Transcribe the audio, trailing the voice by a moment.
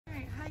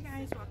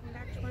guys, welcome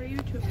back to our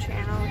YouTube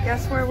channel.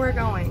 Guess where we're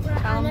going? We're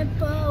on a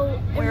boat.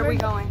 Where are we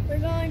going? We're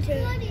going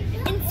to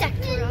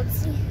Insect World.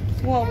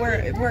 Well,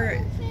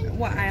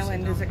 what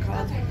island is it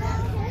called?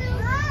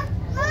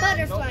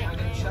 Butterfly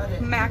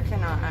Island.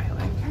 Mackinac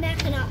Island.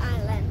 Mackinac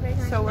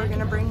Island. So we're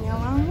gonna bring you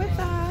along with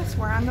us.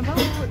 We're on the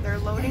boat. They're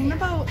loading the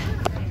boat.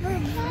 We're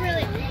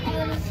really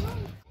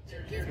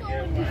he's going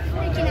to be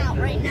freaking out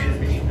right now.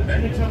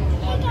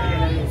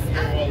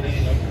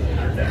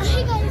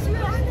 Hey guys,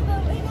 we're on the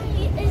boat right now.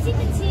 As you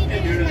can see,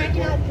 there's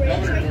Mackinac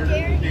Bridge right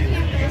there. You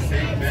can't really see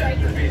it.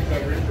 It's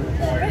like,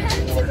 but we're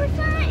having super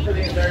fun.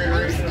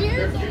 I'm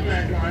scared.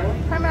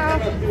 Come out.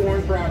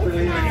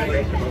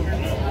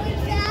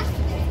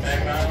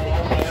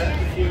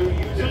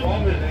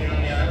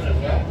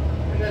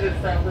 That is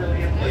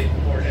properly in place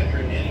before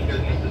entering any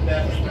business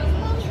establishment. I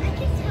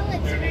can tell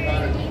it's very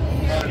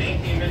About an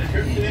 18-minute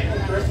trip today on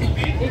the rest of the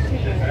beach.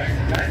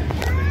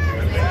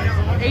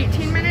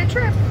 18-minute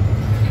trip.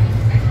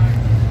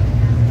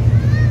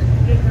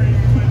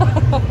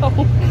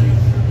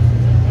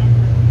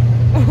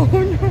 Oh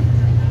no.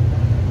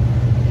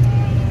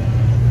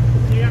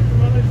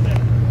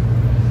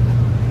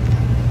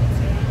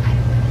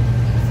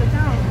 Sit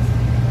down.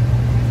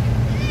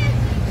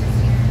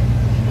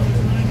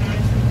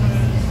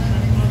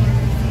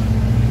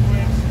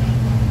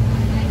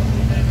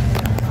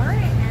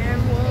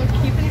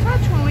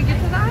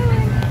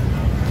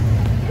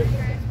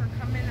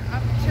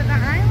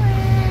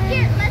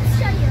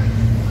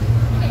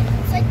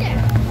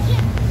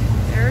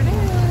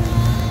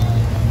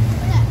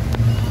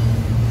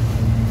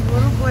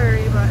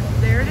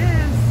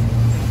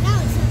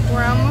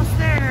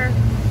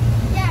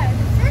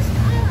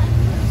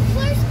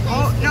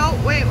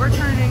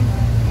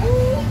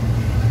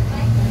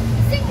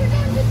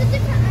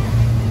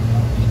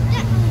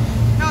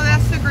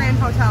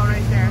 Hotel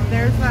right there.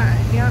 There's that.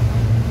 Yep.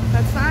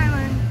 That's the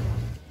island.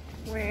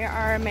 We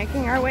are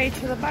making our way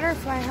to the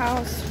butterfly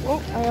house.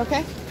 Oh, are you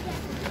okay?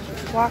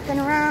 Walking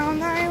around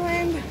the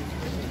island.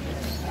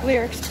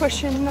 Lyric's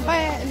pushing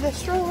the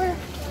stroller.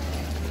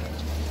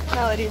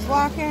 Melody's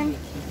walking.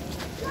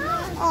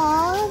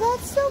 Aw,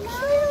 that's so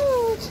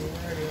cute.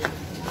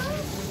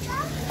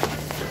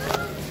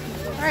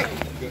 Alright.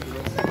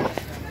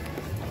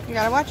 You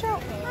gotta watch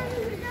out.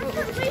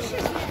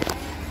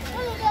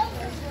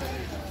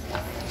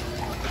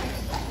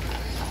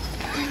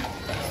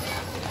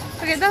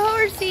 Look at the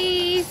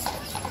horsies.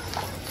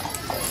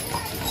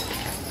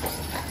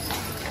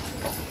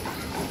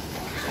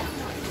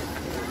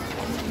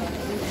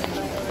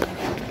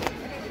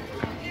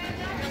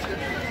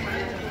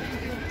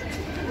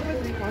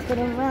 Walking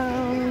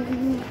around.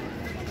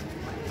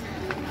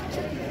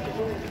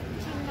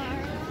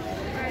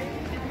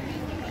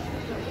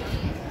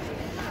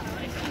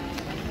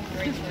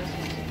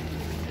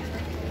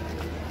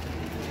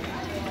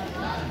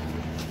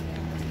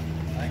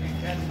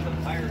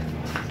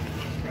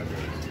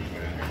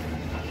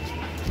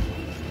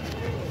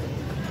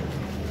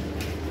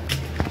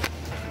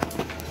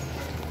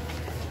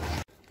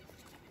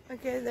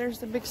 Okay, there's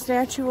the big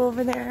statue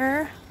over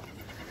there.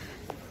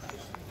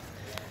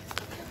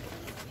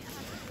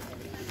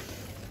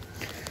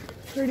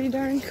 Pretty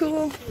darn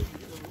cool.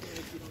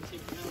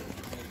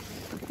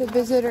 The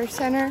visitor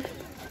center.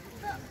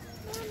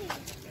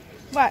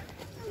 What?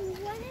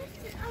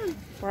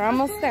 We're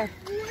almost there.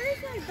 Where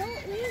is our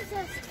boat? Leaves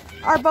us.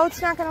 Our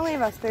boat's not gonna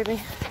leave us, baby.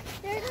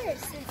 There it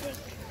is, I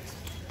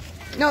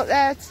think. No,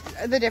 that's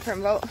the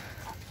different boat.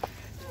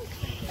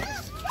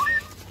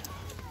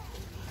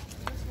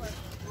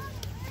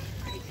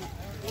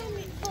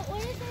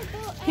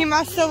 He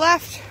must have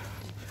left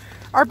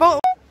our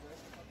boat.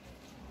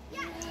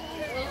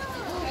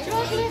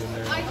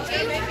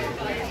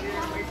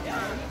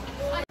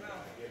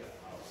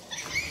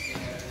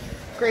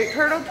 Great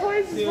Turtle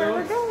Toys is where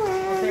we're going.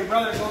 Okay,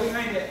 brother, go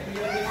behind it.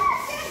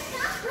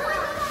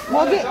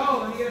 We'll get. Go,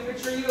 let me get a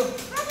picture of you.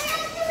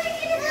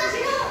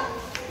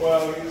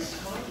 Well,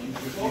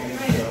 Go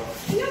behind it.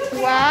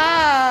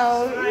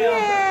 Wow!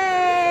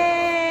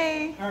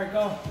 Yay! All right,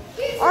 go.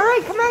 All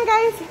right, come on,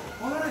 guys.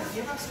 Hold on,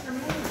 give us your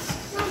minutes.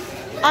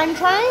 I'm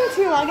trying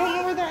to. I don't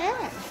know where they're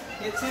at.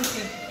 Get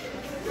Simpson.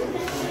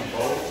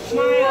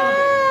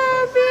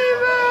 Yeah,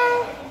 baby.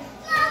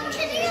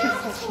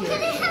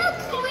 Can I have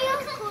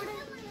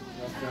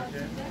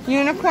a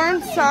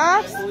Unicorn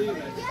socks?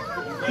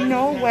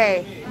 No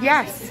way.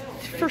 Yes,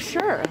 for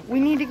sure. We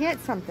need to get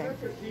something.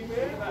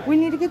 We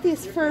need to get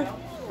these for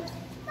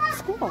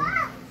school.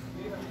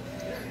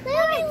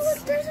 Mommy, look,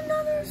 there's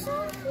another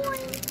soft one.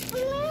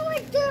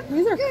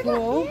 These are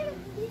cool.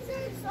 These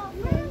are soft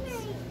ones.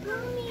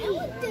 Mommy.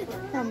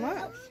 How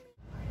much?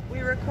 We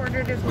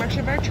recorded as much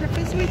of our trip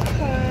as we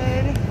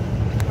could.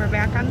 We're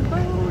back on the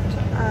boat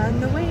on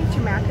the way to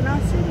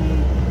Mackinac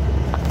City.